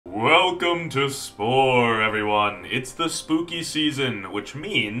Welcome to Spore, everyone. It's the spooky season, which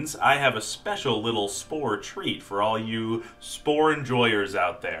means I have a special little Spore treat for all you Spore enjoyers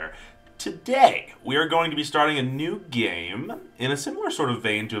out there. Today, we are going to be starting a new game in a similar sort of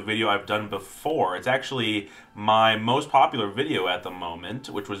vein to a video I've done before. It's actually my most popular video at the moment,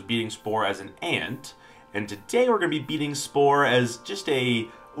 which was beating Spore as an ant. And today we're going to be beating Spore as just a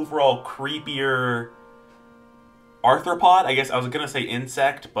overall creepier arthropod. I guess I was going to say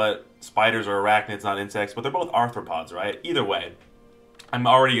insect, but spiders are arachnids, not insects, but they're both arthropods, right? Either way, I'm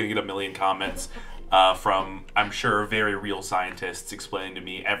already going to get a million comments from, I'm sure, very real scientists explaining to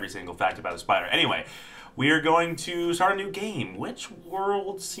me every single fact about a spider. Anyway, we are going to start a new game. Which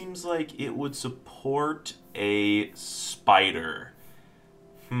world seems like it would support a spider?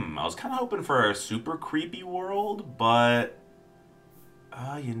 I was kind of hoping for a super creepy world, but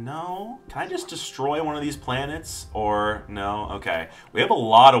you know, can I just destroy one of these planets? Or no? Okay. We have a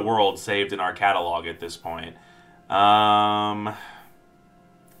lot of worlds saved in our catalog at this point. You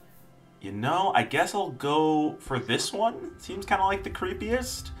know, I guess I'll go for this one. Seems kind of like the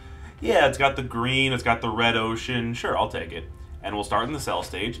creepiest. Yeah, it's got the green, it's got the red ocean. Sure, I'll take it. And we'll start in the cell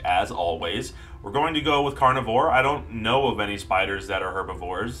stage, as always. We're going to go with carnivore. I don't know of any spiders that are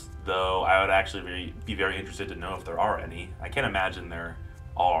herbivores, though I would actually be very interested to know if there are any. I can't imagine there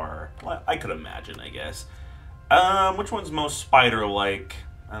are. Well, I could imagine, I guess. Which one's most spider-like?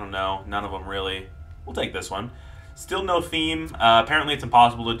 I don't know. None of them, really. We'll take this one. Still no theme. Apparently it's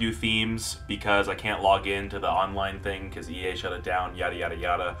impossible to do themes because I can't log into the online thing because EA shut it down, yada, yada,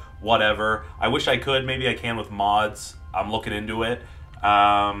 yada. Whatever. I wish I could. Maybe I can with mods. I'm looking into it.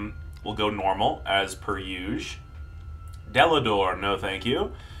 We'll go normal, as per usual. Delador, no thank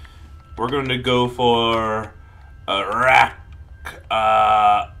you. We're going to go for they're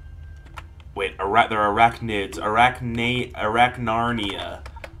arachnids. Arachnarnia.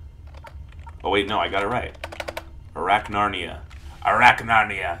 Oh wait, no, I got it right. Arachnarnia.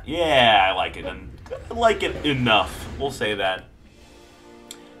 Arachnarnia. Yeah, I like it. And I like it enough. We'll say that.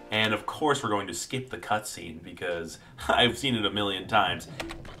 And of course we're going to skip the cutscene because I've seen it a million times.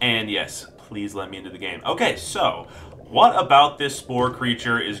 And yes, please let me into the game. Okay, so what about this Spore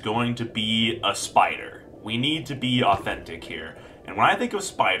creature is going to be a spider? We need to be authentic here. And when I think of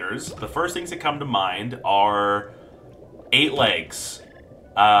spiders, the first things that come to mind are 8 legs,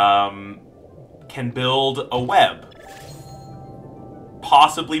 can build a web,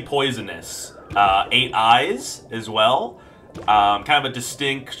 possibly poisonous, 8 eyes as well. Kind of a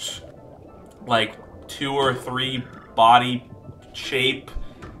distinct, like, 2 or 3 body shape,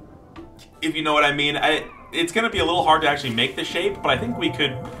 if you know what I mean. It's going to be a little hard to actually make the shape, but I think we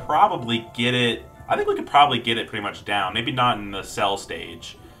could probably get it. I think we could probably get it pretty much down. Maybe not in the cell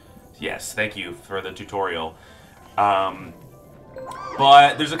stage. Yes, thank you for the tutorial.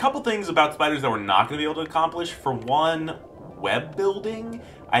 But there's a couple things about spiders that we're not going to be able to accomplish. For one, web building.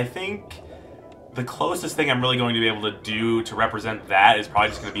 I think the closest thing I'm really going to be able to do to represent that is probably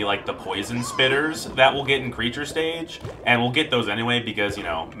just going to be like the poison spitters that we'll get in creature stage. And we'll get those anyway because, you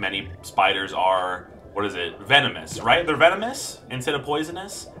know, many spiders are, what is it, venomous, right? They're venomous instead of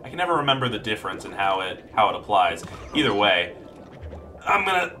poisonous? I can never remember the difference in how it applies. Either way, I'm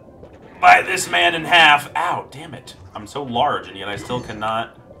going to bite this man in half. Ow, damn it. I'm so large and yet I still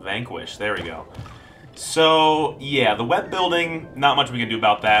cannot vanquish. There we go. So, yeah, the web building, not much we can do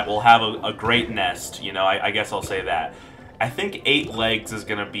about that. We'll have a great nest, you know, I guess I'll say that. I think 8 legs is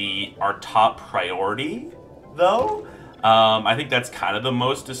going to be our top priority, though. I think that's kind of the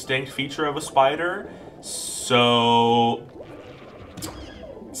most distinct feature of a spider. So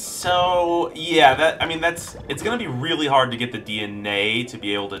yeah, it's going to be really hard to get the DNA to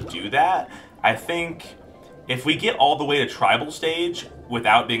be able to do that. I think if we get all the way to tribal stage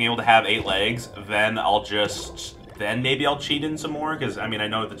without being able to have 8 legs, then maybe I'll cheat in some more, because, I mean, I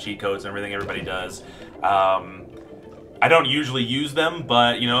know the cheat codes and everything everybody does. I don't usually use them,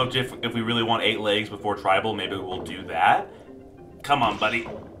 but, you know, if we really want 8 legs before tribal, maybe we'll do that. Come on, buddy.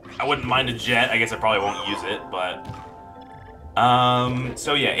 I wouldn't mind a jet. I guess I probably won't use it, but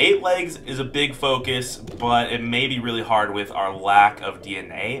so yeah, 8 legs is a big focus, but it may be really hard with our lack of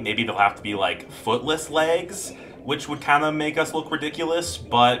DNA. Maybe they'll have to be like footless legs, which would kind of make us look ridiculous,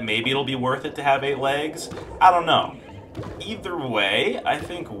 but maybe it'll be worth it to have 8 legs. I don't know. Either way, I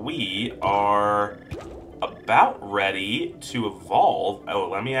think we are about ready to evolve. Oh,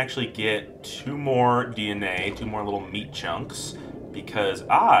 let me actually get 2 more DNA, 2 more little meat chunks, because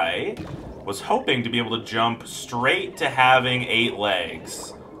I was hoping to be able to jump straight to having 8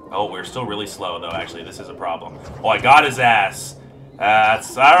 legs. Oh, we're still really slow, though, actually. This is a problem. Oh, I got his ass.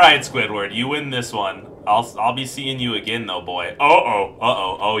 That's all right, Squidward. You win this one. I'll be seeing you again, though, boy.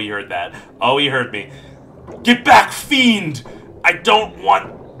 Oh, he heard that. Oh, he heard me. Get back, fiend! I don't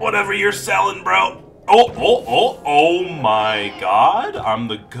want whatever you're selling, bro. Oh my god. I'm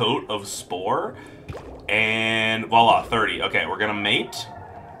the goat of Spore. And voila, 30. Okay, we're gonna mate.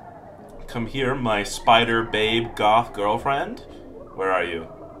 Come here, my spider babe goth girlfriend. Where are you?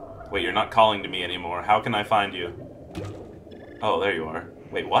 Wait, you're not calling to me anymore. How can I find you? Oh, there you are.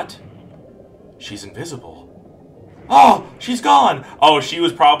 Wait, what? She's invisible. Oh, she's gone! Oh, she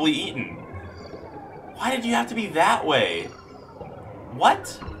was probably eaten. Why did you have to be that way?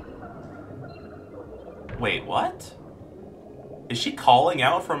 What? Wait, what? Is she calling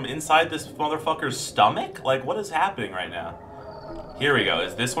out from inside this motherfucker's stomach? Like, what is happening right now? Here we go.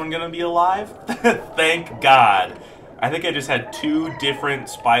 Is this one gonna be alive? Thank God. I think I just had 2 different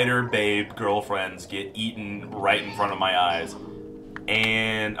spider babe girlfriends get eaten right in front of my eyes.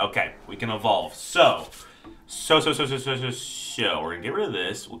 And, okay, we can evolve. So, we're gonna get rid of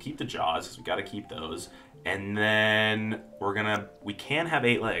this. We'll keep the jaws, because we gotta keep those. And then we can have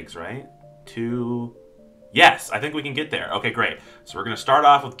 8 legs, right? 2, yes, I think we can get there. Okay, great. So we're gonna start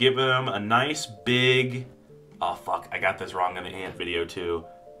off with giving them a nice big, oh fuck, I got this wrong in the ant video too.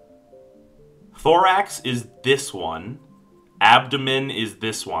 Thorax is this one. Abdomen is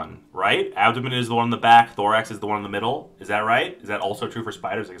this one, right? Abdomen is the one in the back. Thorax is the one in the middle. Is that right? Is that also true for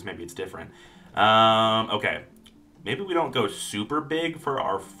spiders? I guess maybe it's different. Okay. Maybe we don't go super big for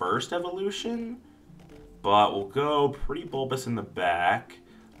our first evolution, but we'll go pretty bulbous in the back.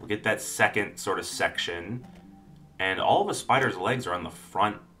 We'll get that second sort of section. And all of a spider's legs are on the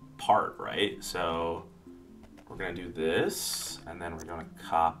front part, right? So we're going to do this, and then we're going to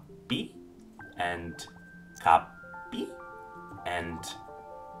copy, and copy, and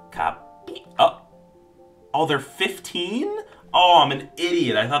copy. Oh, they're 15? Oh, I'm an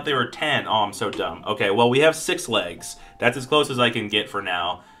idiot. I thought they were 10. Oh, I'm so dumb. Okay, well, we have 6 legs. That's as close as I can get for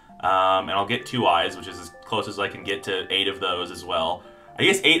now. And I'll get 2 eyes, which is as close as I can get to 8 of those as well. I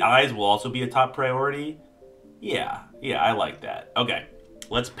guess 8 eyes will also be a top priority. Yeah, I like that. Okay,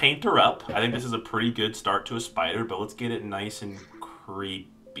 let's paint her up. I think this is a pretty good start to a spider, but let's get it nice and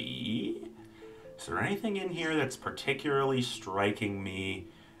creepy. Is there anything in here that's particularly striking me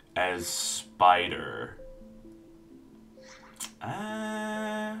as spider?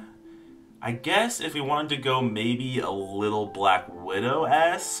 I guess if we wanted to go maybe a little Black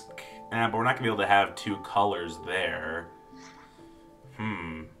Widow-esque, but we're not going to be able to have 2 colors there.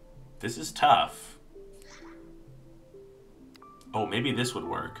 This is tough. Oh, maybe this would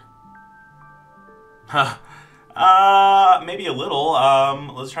work. Maybe a little.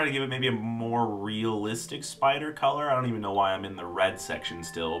 Let's try to give it maybe a more realistic spider color. I don't even know why I'm in the red section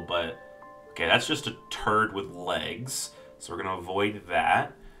still, but okay, that's just a turd with legs, so we're gonna avoid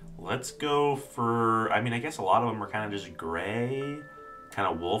that. Let's go for, I mean, I guess a lot of them are kind of just gray, kind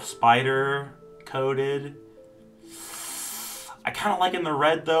of wolf spider coated. I kind of like in the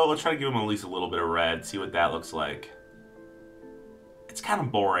red though. Let's try to give them at least a little bit of red, see what that looks like. It's kind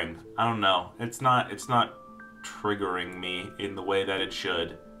of boring. I don't know. It's not triggering me in the way that it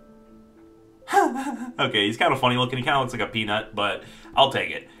should. Okay, he's kind of funny looking. He kind of looks like a peanut, but I'll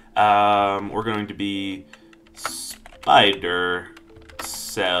take it. We're going to be spider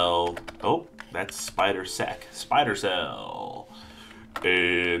cell. Oh, that's spider sec. Spider cell.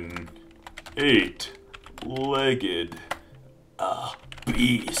 An 8-legged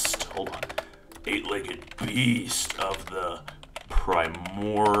beast. Hold on. 8-legged beast of the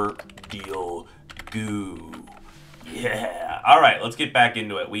primordial goo. Yeah. All right, let's get back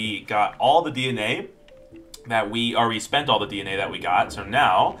into it. We got all the DNA that we spent all the DNA that we got. So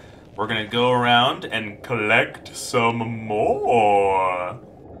now we're going to go around and collect some more.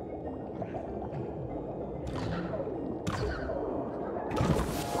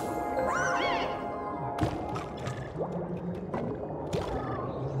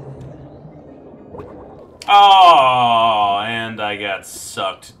 Oh, and I got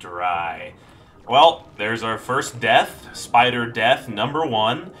sucked dry. Well, there's our first death, spider death number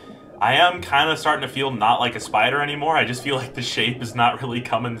 1. I am kind of starting to feel not like a spider anymore. I just feel like the shape is not really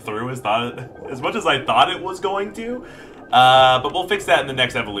coming through as much as I thought it was going to. But we'll fix that in the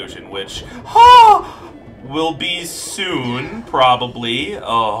next evolution, which will be soon, probably.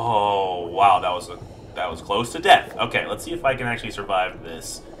 Oh, wow, that was close to death. Okay, let's see if I can actually survive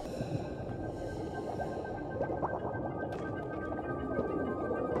this.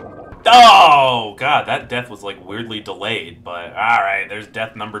 Oh, God, that death was, like, weirdly delayed, but alright, there's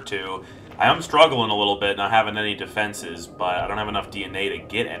death number 2. I am struggling a little bit, not having any defenses, but I don't have enough DNA to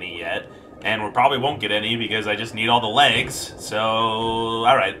get any yet, and we probably won't get any because I just need all the legs, so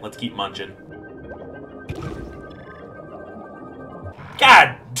alright, let's keep munching.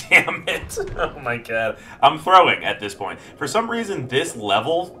 God damn it. Oh my god. I'm throwing at this point. For some reason, this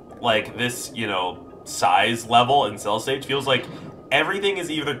level, like this, you know, size level in Cell Stage feels like everything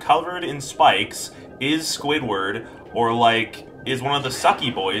is either covered in spikes, is Squidward, or like is one of the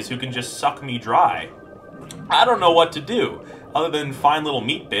sucky boys who can just suck me dry. I don't know what to do other than find little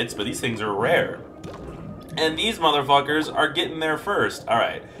meat bits, but these things are rare. And these motherfuckers are getting there first.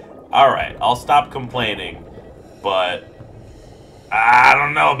 Alright, I'll stop complaining, but I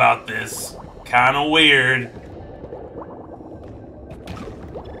don't know about this. Kinda weird.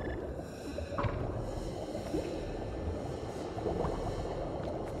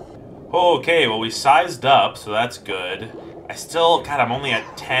 Okay, well we sized up, so that's good. I still, God, I'm only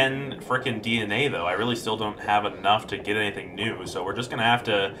at 10 frickin' DNA though. I really still don't have enough to get anything new, so we're just gonna have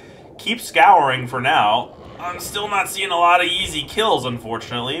to keep scouring for now. I'm still not seeing a lot of easy kills,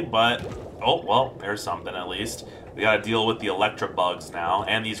 unfortunately, but oh, well, there's something at least. We gotta deal with the Electra bugs now,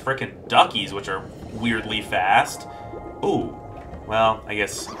 and these frickin' duckies, which are weirdly fast. Ooh, well, I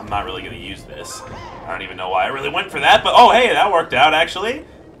guess I'm not really gonna use this. I don't even know why I really went for that, but oh, hey, that worked out, actually.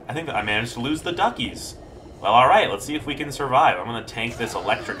 I think that I managed to lose the duckies. Well, alright, let's see if we can survive. I'm gonna tank this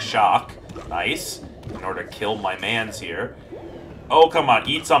electric shock. Nice. In order to kill my mans here. Oh, come on,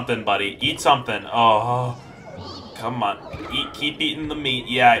 eat something, buddy. Eat something. Oh, come on. Keep eating the meat.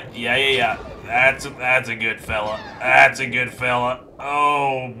 Yeah. That's a good fella. That's a good fella.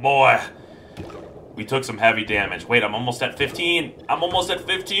 Oh, boy. We took some heavy damage. Wait, I'm almost at 15. I'm almost at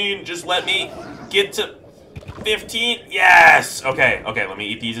 15. Just let me get to 15. Yes! Okay, let me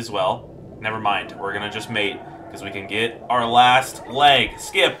eat these as well. Never mind. We're gonna just mate, because we can get our last leg.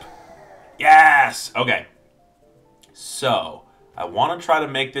 Skip! Yes! Okay. So, I want to try to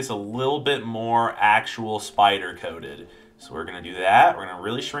make this a little bit more actual spider-coated. So we're gonna do that. We're gonna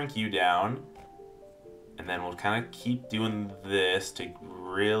really shrink you down. And then we'll kind of keep doing this to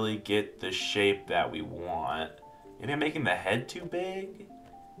really get the shape that we want. Maybe I'm making the head too big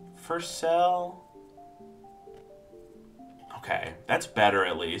for Cell. Okay, that's better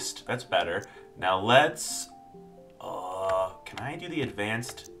at least. That's better. Now let's... can I do the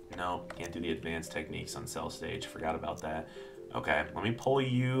advanced... No, can't do the advanced techniques on Cell Stage. Forgot about that. Okay, let me pull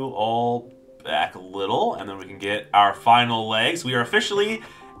you all back a little, and then we can get our final legs. We are officially...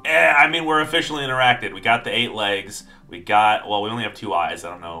 we're officially interacted. We got the 8 legs. We got... Well, we only have 2 eyes.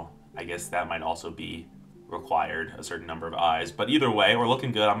 I don't know. I guess that might also be required, a certain number of eyes. But either way, we're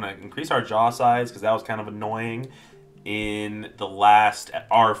looking good. I'm going to increase our jaw size, because that was kind of annoying in the last,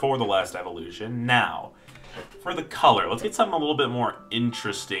 or for the last evolution. Now, for the color, let's get something a little bit more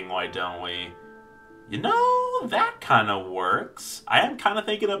interesting, why don't we? You know, that kind of works. I am kind of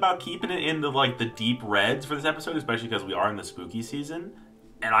thinking about keeping it in the, like, the deep reds for this episode, especially because we are in the spooky season,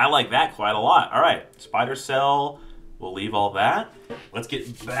 and I like that quite a lot. All right, Spider Cell, we'll leave all that. Let's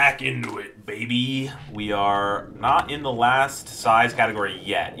get back into it, baby. We are not in the last size category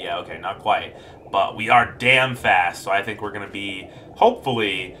yet. Yeah, okay, not quite. But we are damn fast, so I think we're going to be,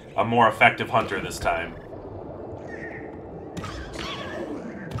 hopefully, a more effective hunter this time.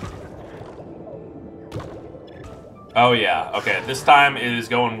 Oh yeah, okay, this time it is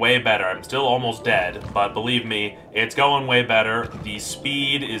going way better. I'm still almost dead, but believe me, it's going way better. The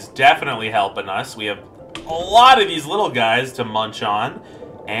speed is definitely helping us. We have a lot of these little guys to munch on.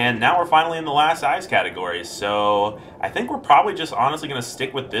 And now we're finally in the last eyes category, so I think we're probably just honestly going to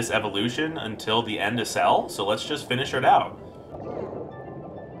stick with this evolution until the end of Cell, so let's just finish it out.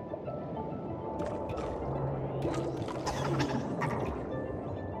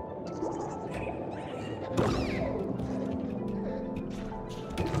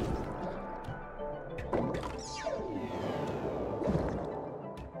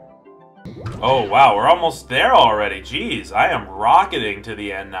 Oh wow, we're almost there already. Jeez, I am rocketing to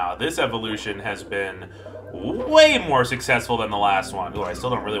the end now. This evolution has been way more successful than the last one. Ooh, I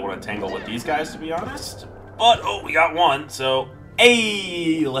still don't really want to tangle with these guys, to be honest. But, oh, we got one, so...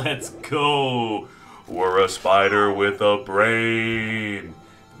 Hey, let's go. We're a spider with a brain.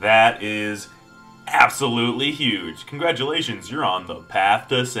 That is absolutely huge. Congratulations, you're on the path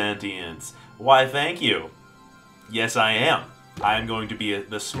to sentience. Why, thank you. Yes, I am. I am going to be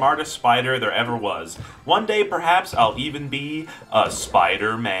the smartest spider there ever was. One day, perhaps, I'll even be a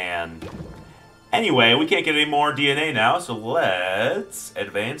Spider-Man. Anyway, we can't get any more DNA now, so let's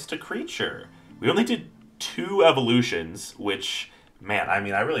advance to creature. We only did 2 evolutions, which, man, I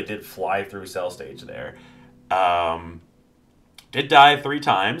mean, I really did fly through Cell Stage there. Did die 3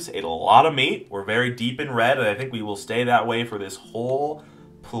 times, ate a lot of meat. We're very deep in red, and I think we will stay that way for this whole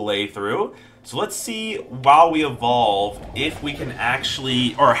playthrough. So let's see, while we evolve, if we can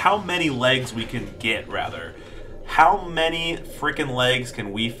actually, or how many legs we can get, rather. how many freaking legs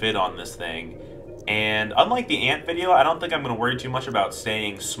can we fit on this thing? And unlike the ant video, I don't think I'm going to worry too much about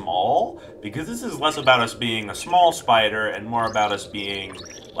staying small, because this is less about us being a small spider and more about us being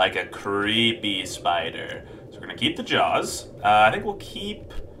like a creepy spider. So we're going to keep the jaws. I think we'll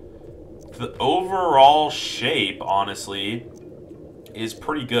keep the overall shape, honestly, is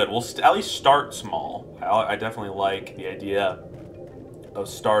pretty good. We'll at least start small. I definitely like the idea of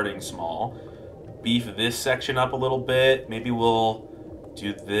starting small. Beef this section up a little bit. Maybe we'll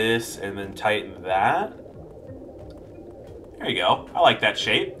do this and then tighten that. There you go. I like that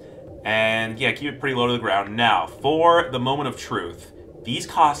shape. And yeah, keep it pretty low to the ground. Now, for the moment of truth, these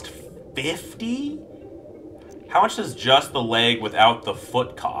cost 50? How much does just the leg without the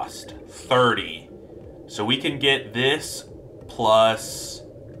foot cost? 30. So we can get this plus...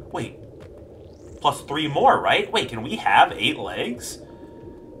 Wait. Plus 3 more, right? Wait, can we have 8 legs?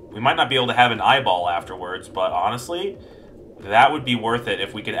 We might not be able to have an eyeball afterwards, but honestly, that would be worth it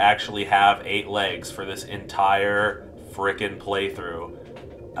if we could actually have 8 legs for this entire frickin' playthrough.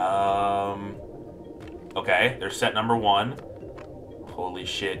 Okay, there's set number 1. Holy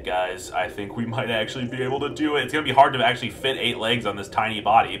shit, guys. I think we might actually be able to do it. It's gonna be hard to actually fit 8 legs on this tiny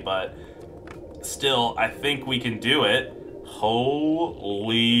body, but still, I think we can do it.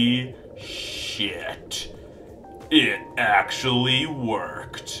 Holy shit. It actually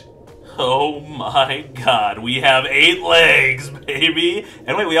worked. Oh my god, we have 8 legs, baby!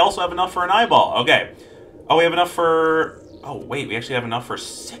 And wait, we also have enough for an eyeball. Okay. Oh, we have enough for... Oh, wait, we actually have enough for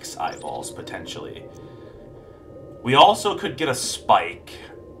 6 eyeballs, potentially. We also could get a spike.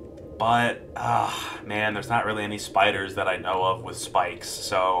 But, man, there's not really any spiders that I know of with spikes.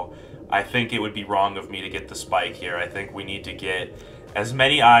 So, I think it would be wrong of me to get the spike here. I think we need to get as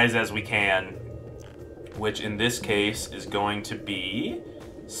many eyes as we can, which in this case is going to be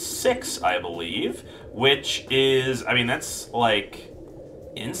 6, I believe, which is, I mean, that's like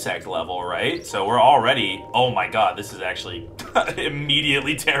insect level, right? So we're already, oh my god, this is actually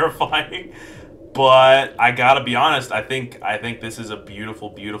immediately terrifying. But I gotta be honest, I think this is a beautiful,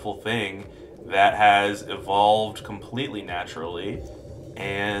 beautiful thing that has evolved completely naturally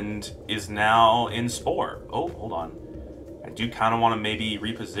and is now in Spore. Oh, hold on. I do kind of want to maybe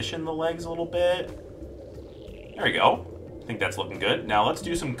reposition the legs a little bit. There we go. I think that's looking good. Now let's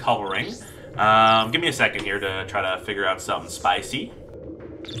do some coloring. Give me a second here to try to figure out something spicy.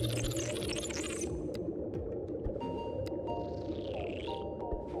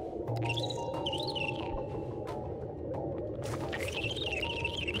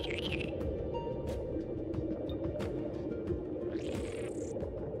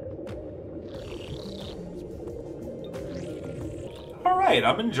 Alright,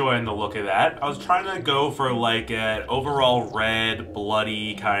 I'm enjoying the look of that. I was trying to go for like an overall red,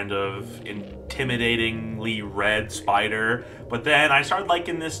 bloody, kind of intimidatingly red spider, but then I started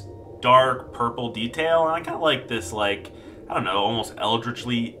liking this dark purple detail, and I kind of like this, like, I don't know, almost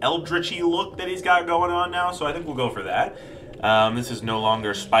eldritchy look that he's got going on now, so I think we'll go for that. This is no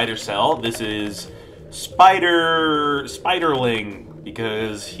longer Spider Cell, this is Spiderling,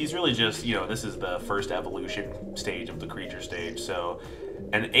 because he's really just, you know, this is the first evolution stage of the creature stage, so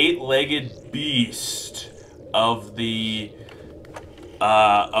an 8-legged beast of the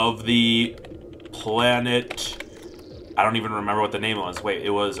planet, I don't even remember what the name was. Wait, it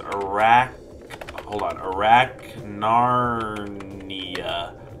was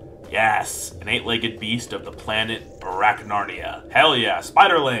Arachnarnia. Yes, an 8-legged beast of the planet Arachnarnia. Hell yeah,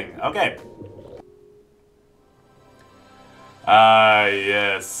 Spiderling. Okay. Ah,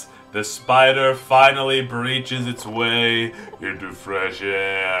 yes. The spider finally breaches its way into fresh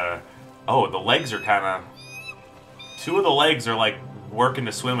air. Oh, the legs are kind of... 2 of the legs are like working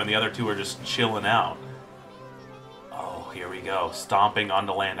to swim and the other 2 are just chilling out. Oh, here we go. Stomping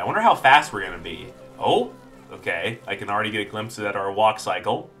onto land. I wonder how fast we're going to be. Oh, okay. I can already get a glimpse at our walk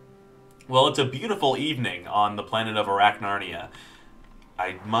cycle. Well, it's a beautiful evening on the planet of Arachnarnia.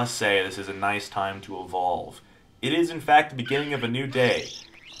 I must say, this is a nice time to evolve. It is, in fact, the beginning of a new day.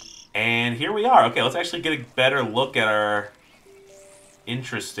 And here we are. Okay, let's actually get a better look at our...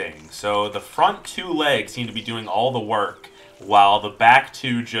 Interesting. So the front 2 legs seem to be doing all the work, while the back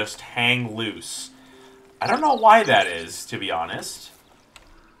 2 just hang loose. I don't know why that is, to be honest.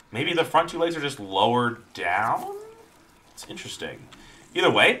 Maybe the front 2 legs are just lowered down? It's interesting. Either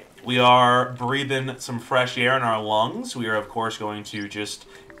way, we are breathing some fresh air in our lungs. We are, of course, going to just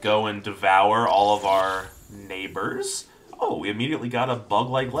go and devour all of our neighbors. Oh, we immediately got a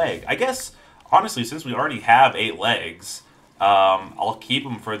bug-like leg. I guess, honestly, since we already have 8 legs, I'll keep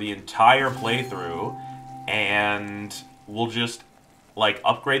them for the entire playthrough, and we'll just, like,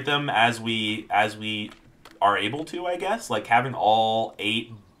 upgrade them as we are able to, I guess. Like, having all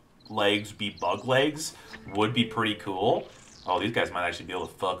 8 legs be bug legs would be pretty cool. Oh, these guys might actually be able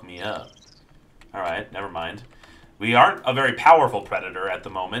to fuck me up. Alright, never mind. We aren't a very powerful predator at the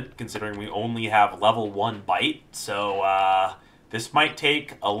moment, considering we only have level 1 bite, so this might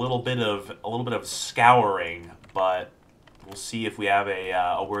take a little bit of scouring, but we'll see if we have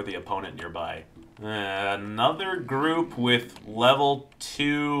a worthy opponent nearby. Another group with level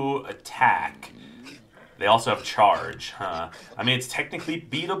 2 attack. They also have charge, huh? I mean, it's technically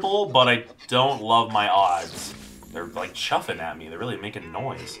beatable, but I don't love my odds. They're, like, chuffing at me. They're really making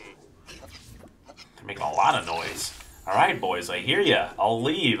noise. They're making a lot of noise. Alright, boys, I hear ya. I'll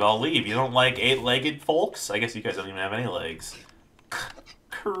leave. You don't like 8-legged folks? I guess you guys don't even have any legs.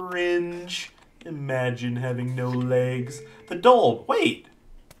 Cringe. Imagine having no legs. The Dolb. Wait!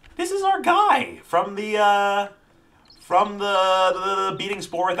 This is our guy from the Beating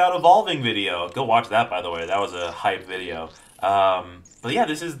Spore Without Evolving video. Go watch that, by the way. That was a hype video. But yeah,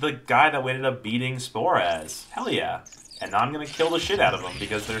 this is the guy that we ended up beating Spore as. Hell yeah. And now I'm going to kill the shit out of them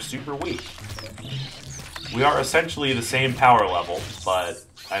because they're super weak. We are essentially the same power level, but,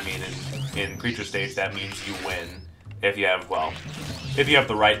 I mean, in creature stage, that means you win. If you have, well, if you have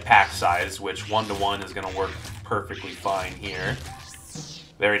the right pack size, which 1-to-1 is going to work perfectly fine here.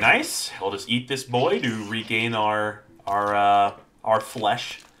 Very nice. We'll just eat this boy to regain our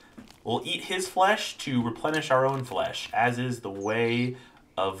flesh. We'll eat his flesh to replenish our own flesh, as is the way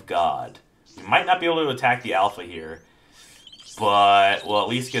of God. We might not be able to attack the alpha here, but we'll at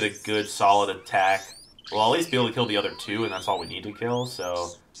least get a good solid attack. We'll at least be able to kill the other 2, and that's all we need to kill,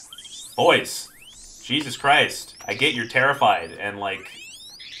 so... Boys, Jesus Christ, I get you're terrified and, like,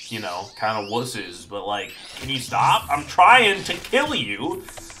 you know, kind of wusses, but, like, can you stop? I'm trying to kill you!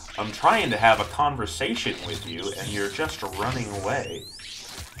 I'm trying to have a conversation with you, and you're just running away.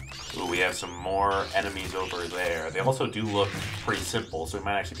 Ooh, we have some more enemies over there. They also do look pretty simple, so we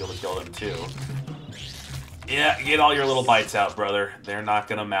might actually be able to kill them, too. Yeah, get all your little bites out, brother. They're not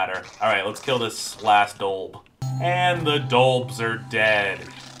gonna matter. Alright, let's kill this last Dolb. And the Dolbs are dead.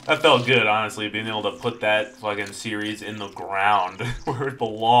 That felt good, honestly, being able to put that fucking series in the ground where it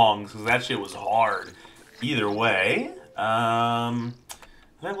belongs, because that shit was hard. Either way, I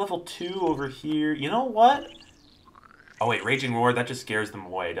have level 2 over here. You know what? Oh wait, Raging Roar, that just scares them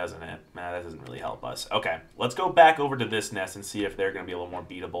away, doesn't it? Nah, that doesn't really help us. Okay, let's go back over to this nest and see if they're going to be a little more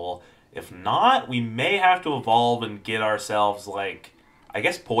beatable. If not, we may have to evolve and get ourselves, like, I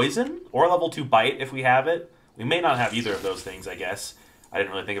guess Poison? Or level 2 Bite if we have it. We may not have either of those things, I guess. I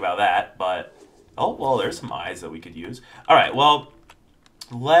didn't really think about that, but... Oh, well, there's some eyes that we could use. Alright, well,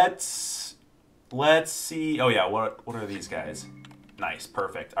 let's see... Oh, yeah, what are these guys? Nice,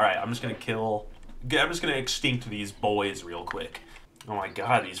 perfect. Alright, I'm just gonna extinct these boys real quick. Oh my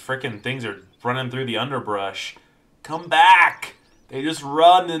god, these frickin' things are running through the underbrush. Come back! They just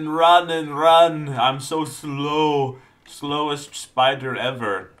run and run and run. I'm so slow. Slowest spider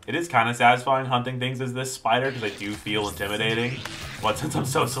ever. It is kind of satisfying hunting things as this spider because I do feel intimidating. But since I'm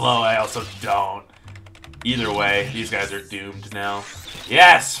so slow, I also don't. Either way, these guys are doomed now.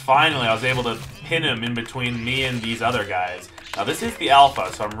 Yes, finally, I was able to pin him in between me and these other guys. Now, this is the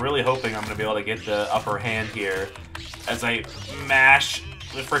alpha, so I'm really hoping I'm going to be able to get the upper hand here as I mash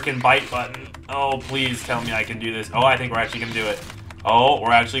the frickin' bite button. Oh, please tell me I can do this. Oh, I think we're actually going to do it. Oh,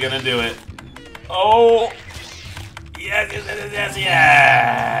 we're actually going to do it. Oh! Yes, yes, yes, yes,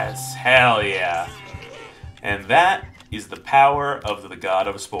 yes! Hell yeah. And that is the power of the God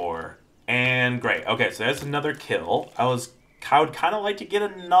of Spore. And great. Okay, so there's another kill. I would kind of like to get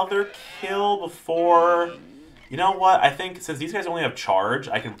another kill before... You know what? I think since these guys only have charge,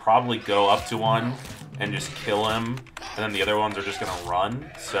 I can probably go up to one and just kill him. And then the other ones are just going to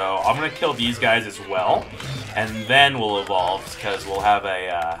run. So I'm going to kill these guys as well. And then we'll evolve because we'll have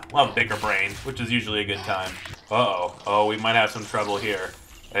a bigger brain, which is usually a good time. Uh-oh. Oh, we might have some trouble here.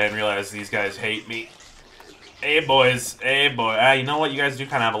 I didn't realize these guys hate me. Hey, boys. Hey, boy. You know what? You guys do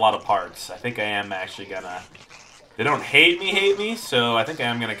kind of have a lot of parts. I think I am actually going to... They don't hate me, so I think I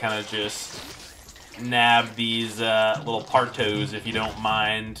am going to kind of just... nab these little partos, if you don't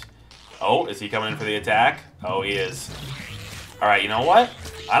mind. Oh, is he coming in for the attack? Oh, he is. Alright, you know what?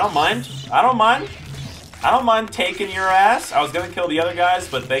 I don't mind. I don't mind taking your ass. I was going to kill the other guys,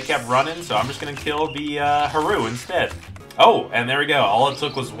 but they kept running, so I'm just going to kill the Haru instead. Oh, and there we go. All it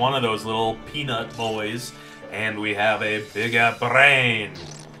took was one of those little peanut boys, and we have a bigger brain.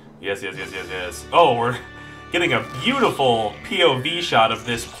 Yes, yes, yes, yes, yes. Oh, we're... getting a beautiful POV shot of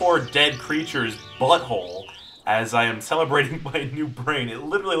this poor dead creature's butthole as I am celebrating my new brain. It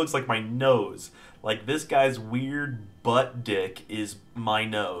literally looks like my nose. Like this guy's weird butt dick is my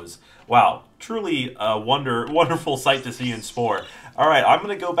nose. Wow, truly a wonderful sight to see in Spore. All right, I'm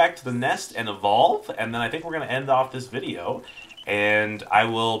going to go back to the nest and evolve, and then I think we're going to end off this video. And I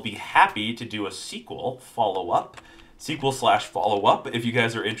will be happy to do a sequel, follow-up, sequel/follow-up if you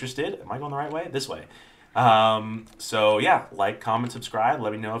guys are interested. Am I going the right way? This way. So yeah, like, comment, subscribe.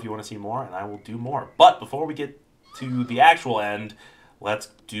 Let me know if you want to see more, and I will do more. But before we get to the actual end, let's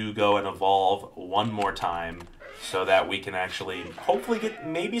go and evolve one more time so that we can actually hopefully get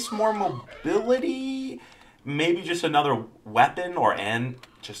maybe some more mobility, maybe just another weapon and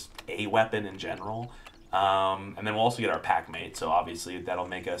just a weapon in general. And then we'll also get our pack mate, so obviously that'll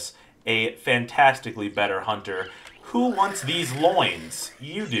make us a fantastically better hunter. Who wants these loins?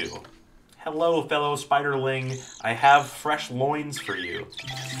 You do. Hello, fellow spiderling. I have fresh loins for you.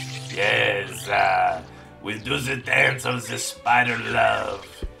 Yes, we do the dance of the spider love.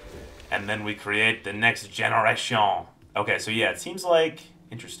 And then we create the next generation. Okay, so yeah, it seems like...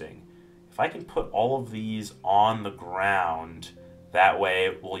 Interesting. If I can put all of these on the ground, that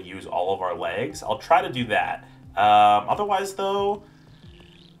way we'll use all of our legs. I'll try to do that. Otherwise, though,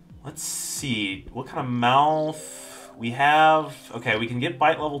 let's see. What kind of mouth we have? Okay, we can get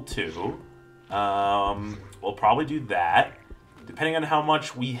bite level 2. We'll probably do that. Depending on how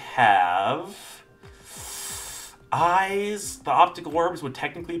much we have... Eyes, the optical orbs would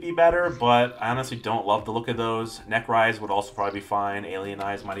technically be better, but I honestly don't love the look of those. Neck eyes would also probably be fine. Alien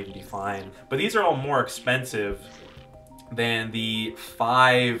eyes might even be fine. But these are all more expensive than the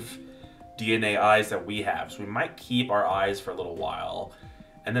 5 DNA eyes that we have. So we might keep our eyes for a little while.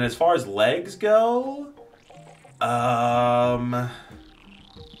 And then as far as legs go, how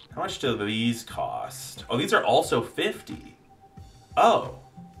much do these cost? Oh, these are also 50. Oh,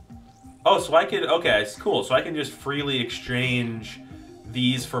 so I could, okay, cool. So I can just freely exchange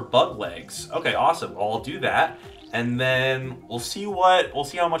these for bug legs. Okay, awesome. Well, I'll do that. And then we'll see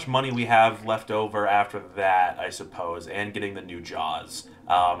how much money we have left over after that, I suppose, and getting the new jaws.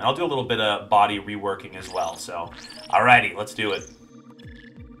 And I'll do a little bit of body reworking as well. So, alrighty, let's do it.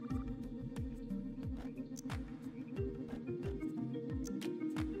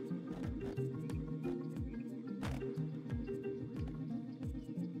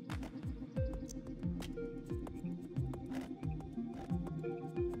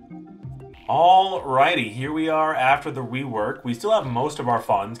 Alrighty, here we are after the rework. We still have most of our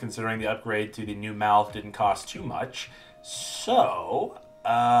funds, considering the upgrade to the new mouth didn't cost too much. So,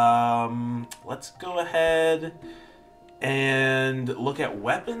 let's go ahead and look at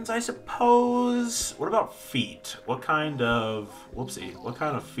weapons, I suppose. What about feet? What kind of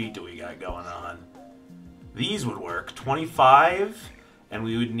feet do we got going on? These would work. 25, and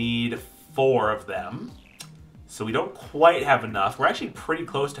we would need 4 of them. So we don't quite have enough. We're actually pretty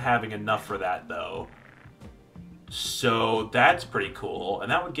close to having enough for that, though. So that's pretty cool.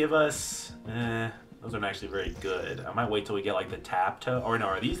 And that would give us... those aren't actually very good. I might wait till we get, like, the tap toe. Or no,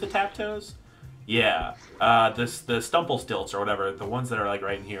 are these the tap toes? Yeah. The stumple stilts or whatever. The ones that are, like,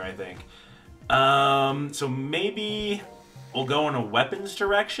 right in here, I think. So maybe we'll go in a weapons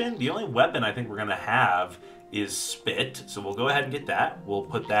direction. The only weapon I think we're going to have is spit. So we'll go ahead and get that. We'll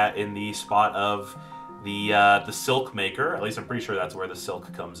put that in the spot of... the silk maker. At least I'm pretty sure that's where the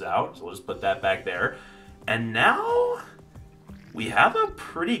silk comes out. So we'll just put that back there. And now we have a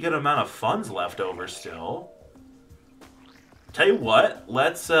pretty good amount of funds left over still. Tell you what,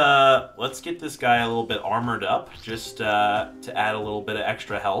 let's get this guy a little bit armored up just to add a little bit of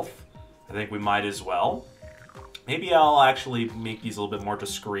extra health. I think we might as well. Maybe I'll actually make these a little bit more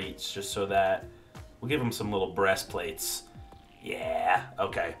discreet just so that we'll give him some little breastplates. Yeah,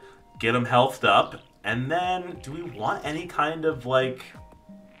 okay. Get him healthed up. And then, do we want any kind of, like,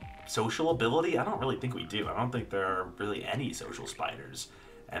 social ability? I don't really think we do. I don't think there are really any social spiders.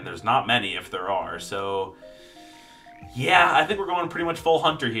 And there's not many if there are. So, yeah, I think we're going pretty much full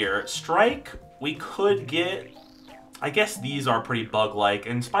hunter here. Strike, we could get... I guess these are pretty bug-like.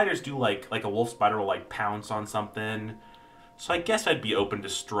 And spiders do, like a wolf spider will, like, pounce on something. So I guess I'd be open to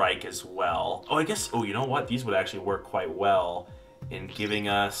strike as well. Oh, I guess... Oh, you know what? These would actually work quite well in giving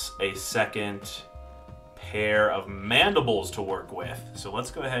us a second... pair of mandibles to work with. So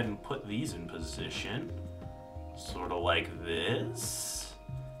let's go ahead and put these in position. Sort of like this.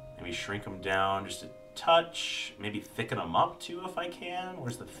 Maybe shrink them down just a touch. Maybe thicken them up too if I can.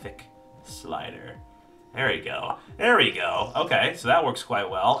 Where's the thick slider? There we go. There we go. Okay, so that works quite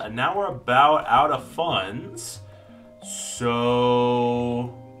well. And now we're about out of funds.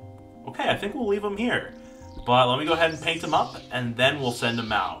 So... okay, I think we'll leave them here. But let me go ahead and paint them up, and then we'll send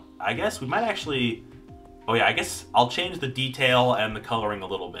them out. I guess we might actually... oh yeah, I guess I'll change the detail and the coloring a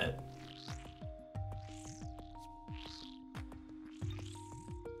little bit.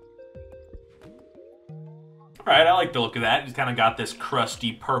 Alright, I like the look of that. It's kind of got this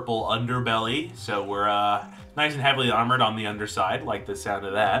crusty purple underbelly, so we're nice and heavily armored on the underside. Like the sound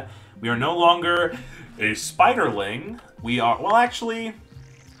of that. We are no longer a spiderling. We are, well actually,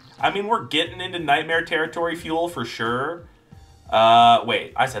 I mean we're getting into nightmare territory fuel for sure.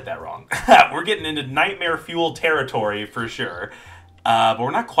 Wait, I said that wrong. We're getting into nightmare fuel territory for sure. But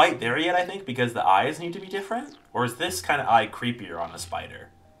we're not quite there yet, I think, because the eyes need to be different. Or is this kind of eye creepier on a spider?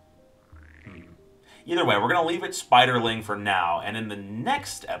 Either way, we're going to leave it Spiderling for now, and in the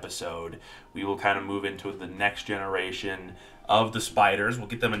next episode, we will kind of move into the next generation of the spiders. We'll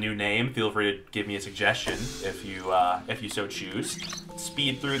get them a new name. Feel free to give me a suggestion if you so choose.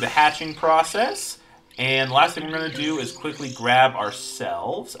 Speed through the hatching process, and last thing we're going to do is quickly grab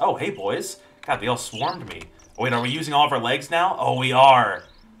ourselves. Oh, hey, boys. God, they all swarmed me. Oh, wait, are we using all of our legs now? Oh, we are.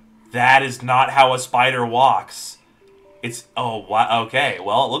 That is not how a spider walks. It's, oh, wow, okay.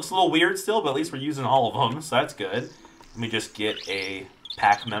 Well, it looks a little weird still, but at least we're using all of them, so that's good. Let me just get a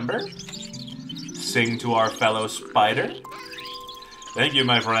pack member. Sing to our fellow spider. Thank you,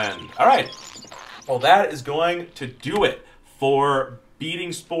 my friend. All right. Well, that is going to do it for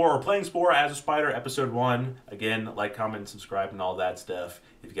beating Spore, or playing Spore as a spider, episode 1. Again, like, comment, subscribe, and all that stuff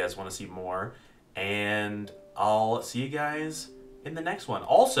if you guys want to see more. And I'll see you guys in the next one.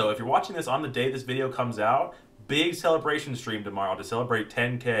 Also, if you're watching this on the day this video comes out, big celebration stream tomorrow to celebrate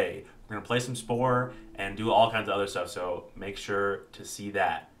 10K. We're going to play some Spore and do all kinds of other stuff, so make sure to see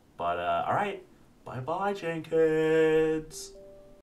that. But, alright, bye-bye, Jankids.